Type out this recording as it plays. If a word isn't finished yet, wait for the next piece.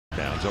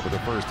touchdowns over the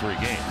first 3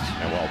 games.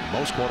 And while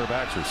most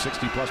quarterbacks are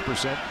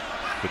 60+%,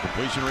 the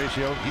completion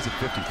ratio, he's at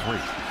 53.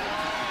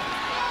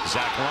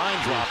 Zach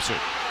Line drops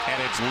it,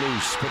 and it's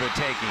loose for the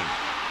taking.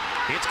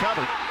 It's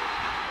covered.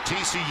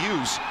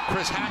 TCU's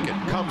Chris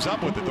Hackett comes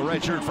up with it, the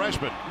redshirt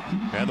freshman.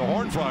 And the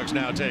Horned Frogs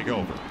now take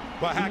over.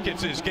 Well,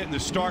 Hackett is getting the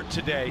start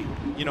today,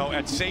 you know,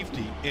 at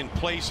safety in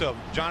place of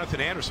Jonathan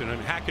Anderson.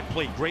 And Hackett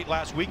played great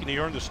last week, and he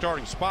earned the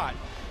starting spot.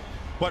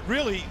 But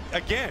really,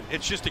 again,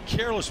 it's just a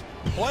careless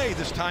play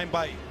this time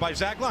by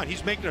Zach Line.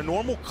 He's making a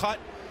normal cut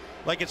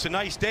like it's a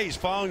nice day. He's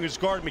following his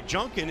guard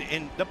McJunkin,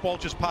 and that ball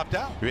just popped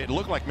out. It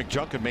looked like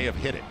McJunkin may have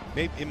hit it.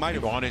 Maybe it might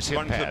have on his hip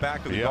run pad. to the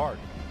back of the guard.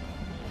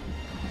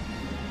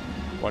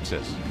 What's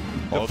this?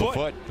 The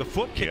foot. The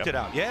foot kicked it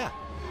out, yeah.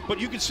 But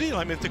you can see,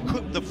 I mean,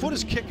 if the foot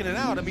is kicking it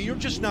out, I mean, you're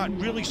just not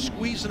really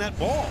squeezing that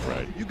ball.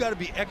 Right. You got to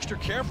be extra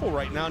careful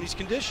right now in these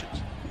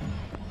conditions.